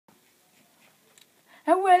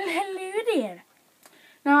Oh, well, hello there.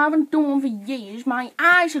 Now, I haven't done one for years. My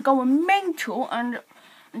eyes are going mental, and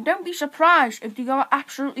don't be surprised if they go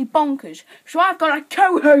absolutely bonkers. So I've got a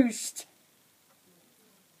co-host.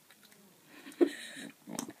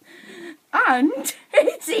 And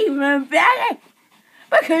it's even better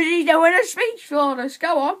because he's doing a speech for us.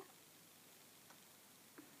 Go on.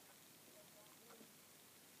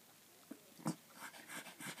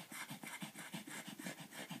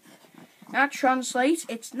 That translates,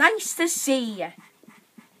 it's nice to see you.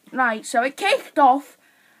 Right, so it kicked off.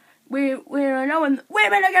 We're knowing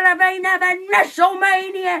women are going to be having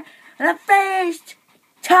WrestleMania for the first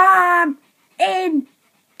time in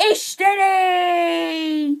history.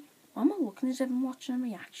 Why am I looking as if I'm watching a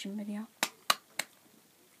reaction video?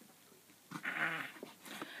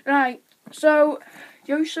 Right, so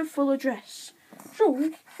Joseph full address.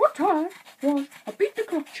 So, what time was a beat the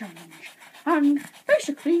clock challenge? And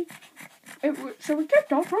basically, so we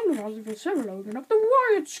kicked off from the Rosie for Civil loading up the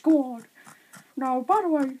Riot Squad. Now, by the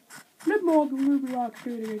way, Liv Morgan will be like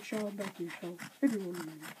doing against Shawn Becky, so if you want to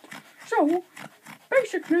know. So,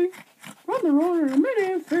 basically, run the run in a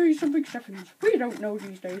minute and 30 something seconds. We don't know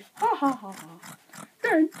these days. Ha ha ha ha.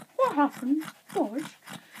 Then, what happened was,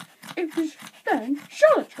 it was then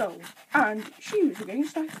Charlotte's goal. And she was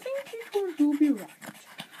against, I think it was Ruby Riot.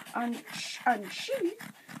 And she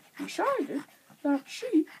decided that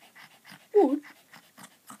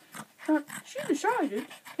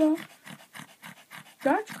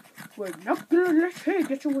we're not gonna let her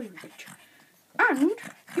get away with it. And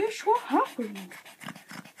guess what happened?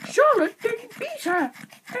 Charlotte didn't beat her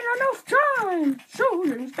in enough time. So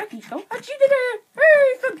it was Becky's goal, and she did it.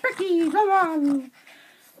 Hey, for Becky, come on.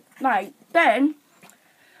 Right, then,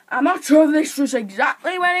 I'm not sure if this was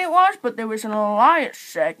exactly when it was, but there was an Elias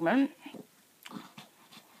segment.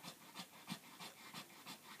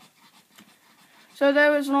 So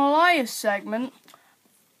there was an Elias segment.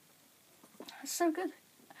 That's so good.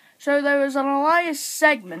 So there was an Elias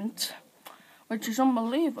segment, which is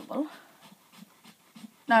unbelievable.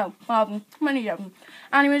 No, pardon, many of them.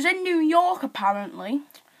 And he was in New York apparently,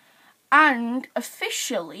 and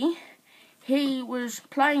officially he was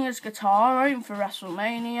playing his guitar waiting for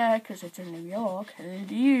WrestleMania because it's in New York.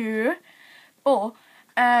 Yeah. But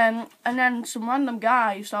and then some random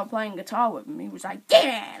guy who started playing guitar with him. He was like, "Get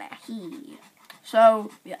out of here!"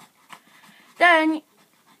 So yeah. Then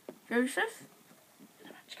Joseph.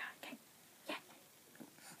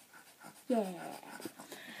 Yeah.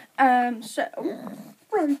 So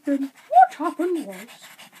right then, what happened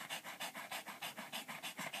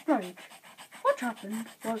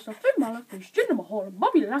was the Finn Balor faced Jinder Mahal and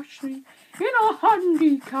Bobby Lashley in a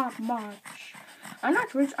handicap match. And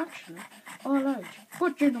that was actually alright.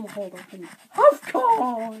 But Jinder Mahal got finished. Of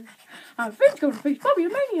course! And Finn's going to face Bobby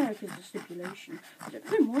and Mania is the stipulation. But if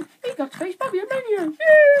Finn won, he got to face Bobby and Mania.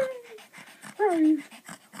 Yay! Right.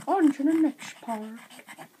 On to the next part.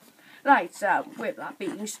 Right, so with that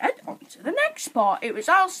being said, on to the next part. It was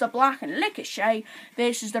Aleister Black and Ricochet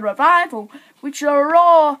versus the Revival, which are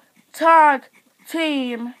Raw Tag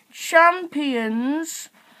Team Champions,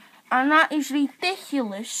 and that is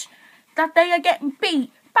ridiculous that they are getting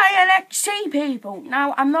beat by NXT people.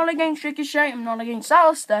 Now, I'm not against Ricochet, I'm not against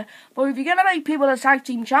Aleister, but if you're going to make people the tag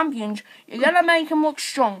team champions, you're going to make them look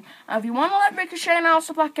strong. And if you want to let Ricochet and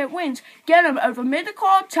Aleister Black get wins, get them over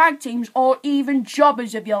mid-card tag teams or even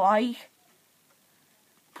jobbers if you like.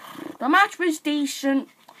 The match was decent,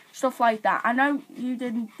 stuff like that. I know you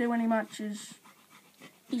didn't do any matches.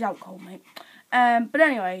 He's out cold, mate. But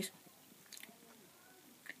anyways.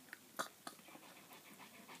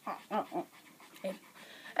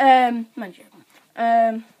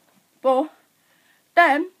 But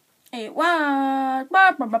then it was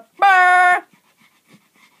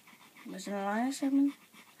was it an Elias segment?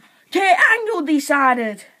 Kurt Angle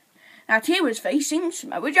decided that he was facing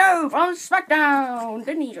Samoa Joe from SmackDown,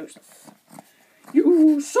 didn't he, Joseph?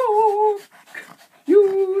 You suck!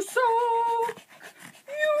 You suck!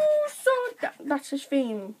 You suck! That's his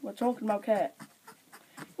theme. We're talking about Kurt.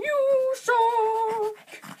 You suck!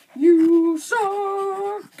 You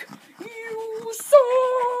suck! You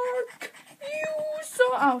suck! You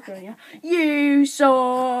suck! Oh, okay, yeah. You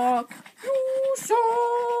suck! You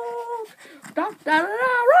suck! Da da da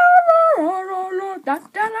da da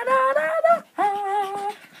da da da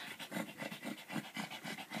da.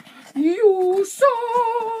 You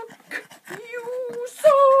suck! You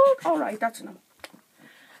suck! Alright, that's enough.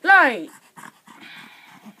 Right.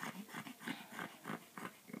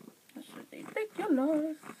 That's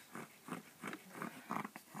ridiculous.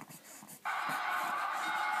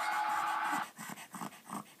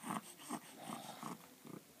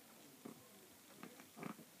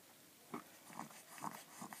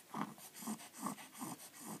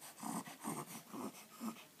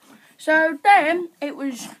 So then it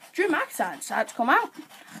was Drew McIntyre decided to come out,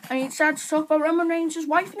 and he decided to talk about Roman Reigns'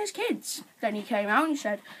 wife and his kids. Then he came out and he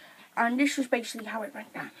said, and this was basically how it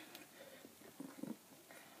went down.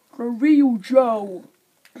 The real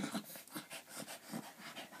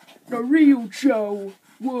Joe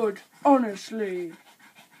would honestly,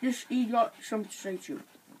 just he got something to say to you.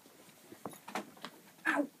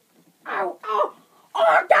 Ow, ow, ow,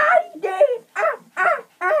 oh, Daddy, ow, ow,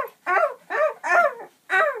 ow, ow, ow, ow,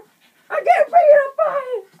 ow. I get beat up by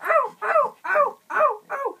it. Ow, ow, ow, ow,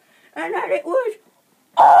 ow. And then it was,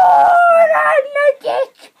 oh, that in the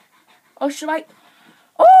dick. I was like,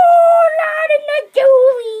 oh, that in the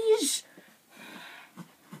doolies.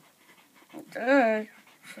 Oh, that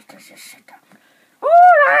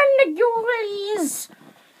in the doolies.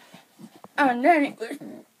 And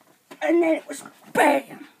then it was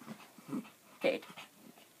bam. Dead.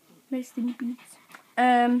 Rest in peace.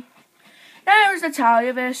 There was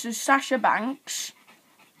Natalya versus Sasha Banks.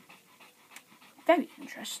 Very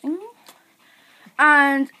interesting.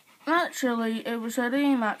 And actually, it was a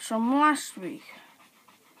rematch from last week.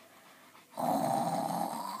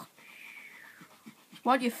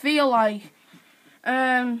 What do you feel like?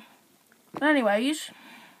 Anyways,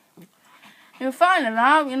 you're finding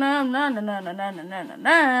out, you know,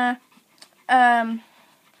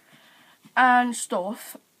 and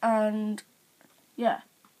stuff, and yeah.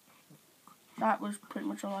 That was pretty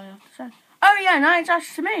much all I have to say. Oh yeah, Night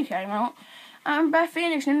Dash to Me came out, and Beth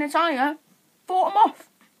Phoenix and Natalya fought them off.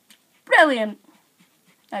 Brilliant.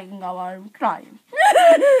 They can go home crying.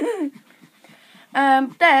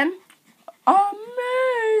 Then,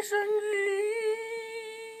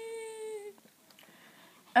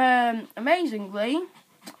 amazingly,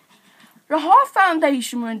 the Hart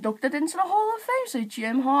Foundation were inducted into the Hall of Fame. So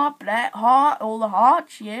Jim Hart, Bret Hart, all the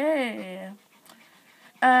Harts, yeah.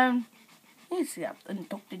 Needs to get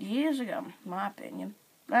inducted years ago, in my opinion.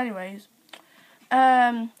 But anyways,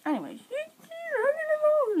 and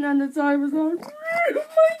then the time was like, oh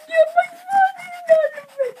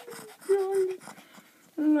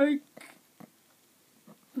my God, like,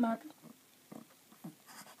 mad.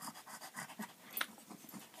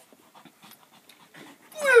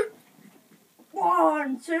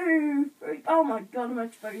 One, two, three. Oh my God, I'm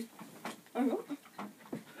exposed.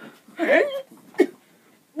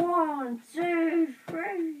 One, two,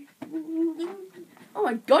 three. Oh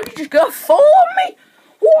my God, you just gonna fall on me?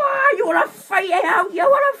 Why? You wanna fight it out? You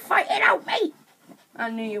wanna fight it out, mate? I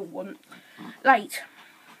knew you wouldn't. Late.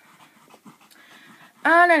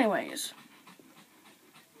 And anyways.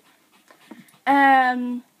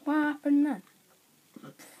 What happened then?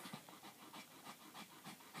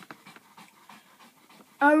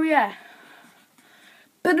 Oh yeah.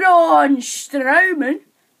 Braun Strowman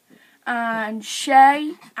and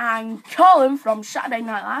Shay and Colin from Saturday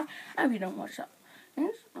Night Live. I hope you don't watch that.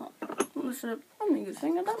 It's a funny good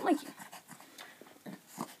thing. I don't like it.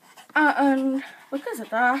 And because of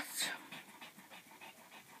that,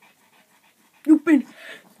 you've been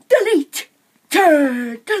delete.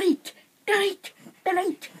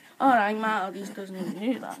 Alright, Maldies doesn't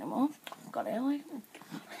even do that anymore. Got it like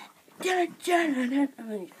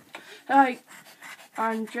Right.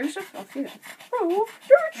 And Joseph, off you go. Well,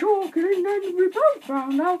 you're talking, and we both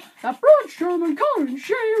found out that Braun Strowman, Colin,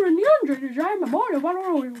 Shea, and the Undertaker are in the Memorial Battle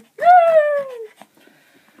Royal. Yay!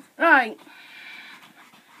 Right.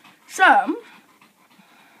 So,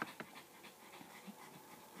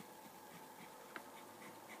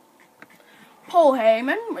 Paul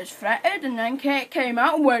Heyman was threatened, and then Kate came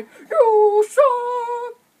out and went, "You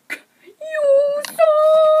suck! You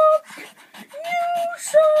suck! You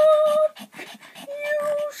suck!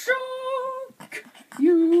 You suck!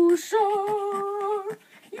 You suck!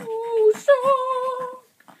 You suck!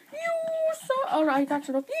 You suck!" Alright, that's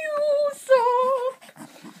enough. You suck!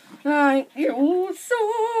 Right, you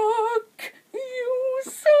suck! You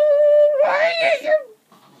suck!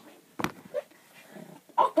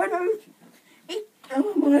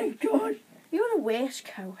 Oh my God. You're the worst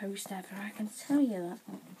co-host ever, I can tell you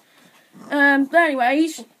that. But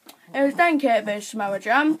anyways, it was then Kate vs Samoa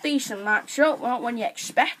Joe. Decent matchup, not when you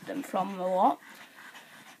expect them from the lot.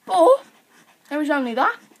 But it was only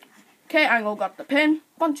that. Kate Angle got the pin.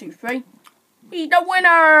 1, 2, 3. He's the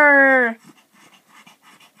winner!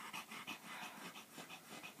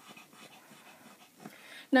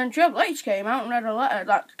 Then Triple H came out and read a letter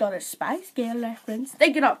that's got a Spice Girl reference.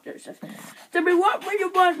 Take it up, Joseph. Tell me what you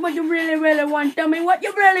want, what you really, really want. Tell me what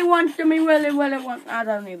you really want, tell me really, really want. I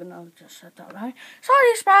don't even know, I just said that right.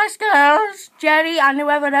 Sorry, Spice Girls, Jerry, and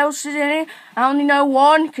whoever else is in it. I only know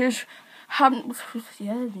one, because I haven't...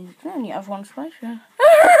 Yeah, they only have one Spice Girl.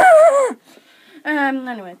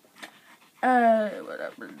 Anyway.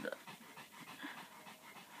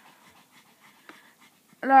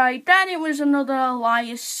 Right, then it was another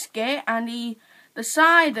Elias skit, and he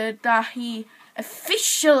decided that he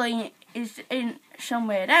officially is in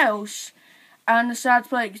somewhere else, and decided to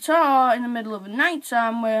play guitar in the middle of a night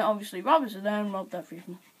time where obviously robbers are there and robbed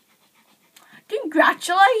everything.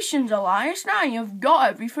 Congratulations, Elias, now you've got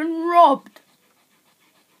everything robbed.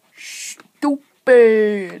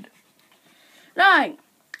 Stupid. Right,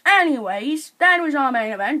 anyways, then was our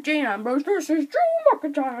main event, Dean Ambrose versus Drew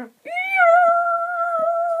McIntyre.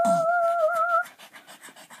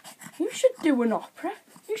 You should do an opera.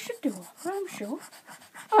 You should do opera, I'm sure.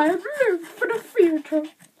 I have lived for the theatre.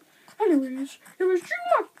 Anyways, it was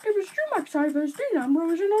Drew McIntyre versus Dean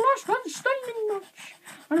Ambrose in the last man standing match.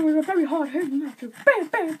 And it was a very hard-hitting match of bang,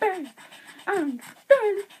 bang, bang. And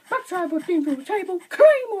then McIntyre put Dean through the table,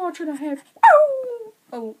 Claymore to the head.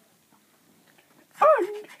 Oh.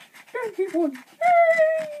 And then he won.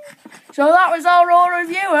 Yay! So that was our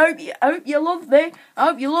review. Hope you loved it.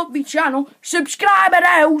 Hope you loved my channel. Subscribe or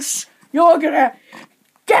else you're gonna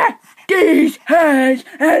get these hairs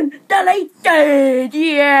and deleted.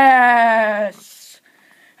 Yes.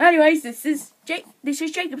 Anyways, this is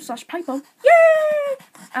Jacob/Pipebomb. Yay!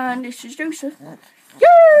 And this is Joseph.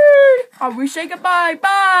 Yay! And we say goodbye.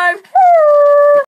 Bye. Woo!